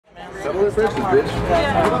Split bridges, bitch.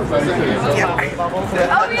 Yeah.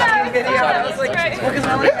 Oh yeah, video. That was like, hey, what's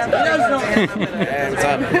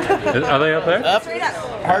up? Are they up there? Up.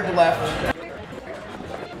 Hard to left.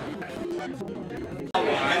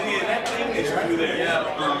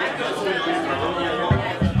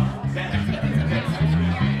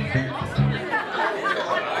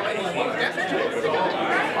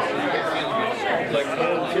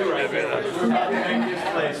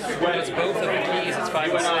 It's both of the keys, it's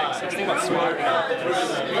 5 and 6. I think about smart.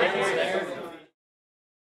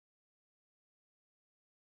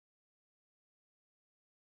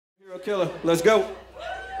 Hero Killer, let's go.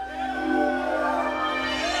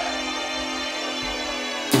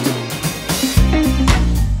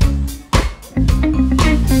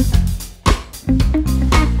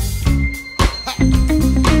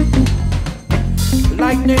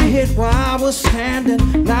 Lightning hit while I was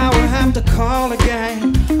standing. Now I have to call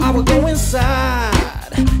again. I would go inside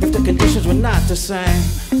if the conditions were not the same.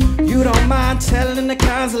 You don't mind telling the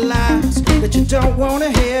kinds of lies that you don't want to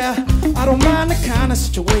hear. I don't mind the kind of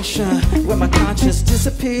situation where my conscience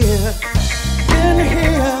disappears. Been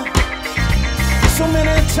here so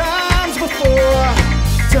many times before.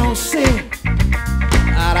 Don't see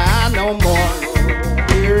eye to eye no more.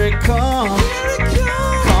 Here it comes,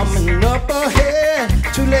 coming up ahead.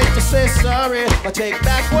 Too late to say sorry or take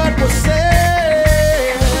back what was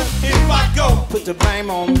said. If I go, put the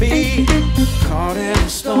blame on me. Caught in a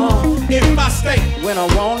storm. If I stay, when I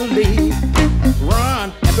wanna leave,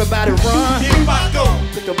 run, everybody run. If I go,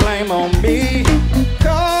 put the blame on me.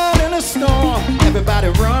 Caught in a storm. Everybody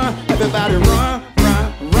run,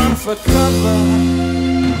 run for cover.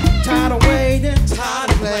 Tired of waiting, tired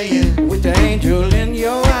of playing with the angel in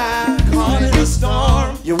your eye. Caught in a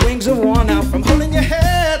storm. Your wings are worn out from holding your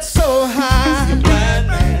head so high. You're a bad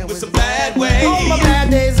man with some bad ways. On my bad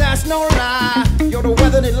days, that's no lie. You're the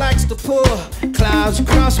weather that likes to pull clouds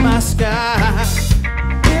across my sky.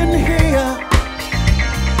 Been here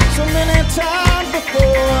so many times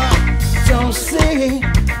before. Don't see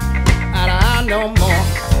eye to eye no more.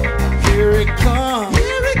 Here it comes,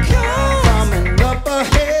 coming up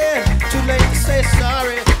ahead. Too late to say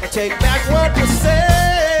sorry or take back what was said.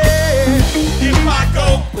 If I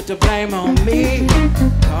go, put the blame on me.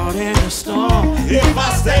 Caught in a storm. If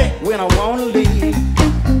I stay, when I wanna leave,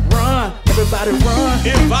 run, everybody run.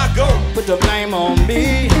 If I go, put the blame on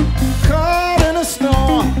me. Caught in a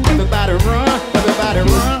storm. Everybody run,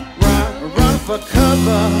 run for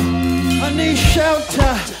cover. I need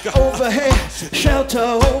shelter overhead, shelter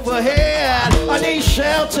overhead. I need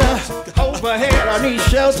shelter overhead, I need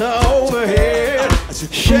shelter overhead.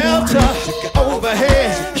 Shelter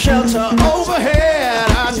overhead, shelter overhead.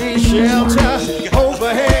 I need shelter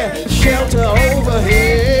overhead, shelter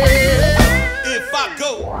overhead. If I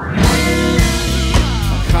go,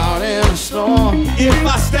 I'm caught in a storm. If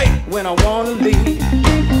I stay, when I wanna leave,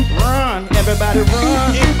 run, everybody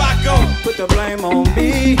run. If I go, put the blame on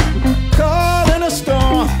me. Caught in a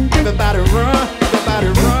storm. Everybody run,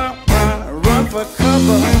 run for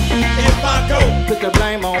cover. If I go, put the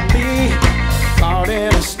blame on me. Caught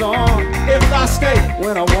in a storm. If I stay,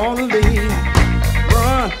 when I wanna leave,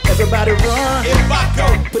 run, everybody run. If I go,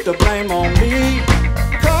 put the blame on me.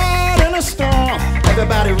 Caught in a storm.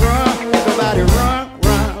 Everybody run,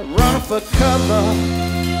 run for cover.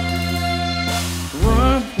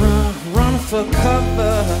 Run for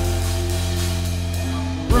cover.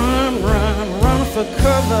 Run for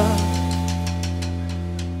cover.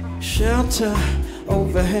 Shelter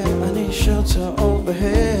overhead, I need shelter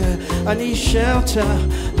overhead. I need shelter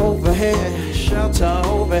overhead, shelter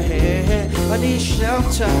overhead. I need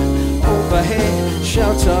shelter overhead,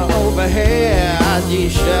 shelter overhead. I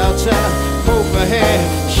need shelter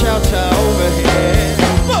overhead, shelter overhead.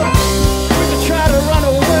 We can try to run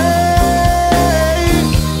away,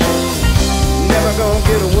 never gonna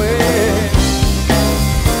get away.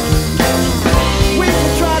 We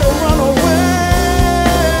can try to run away,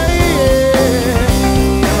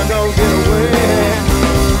 never gonna get away.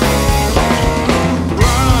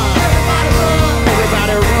 Run, everybody run,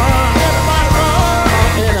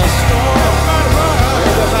 in a storm.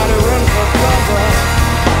 Everybody run for cover.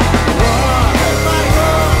 Run, everybody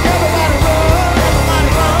run,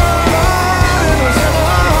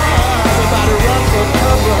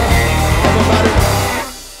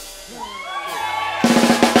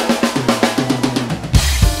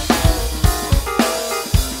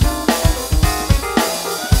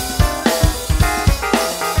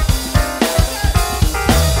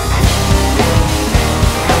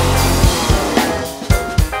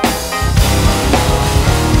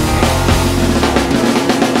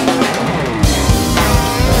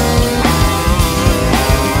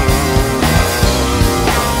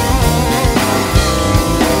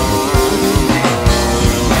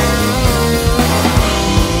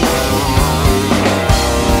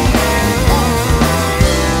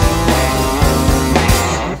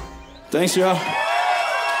 Thanks, y'all.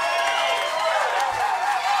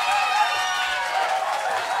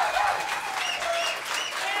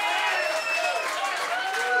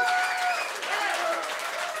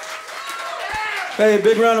 Hey,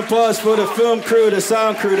 big round of applause for the film crew, the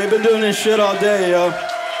sound crew. They've been doing this shit all day, yo.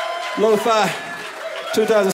 Lo-fi, 2000.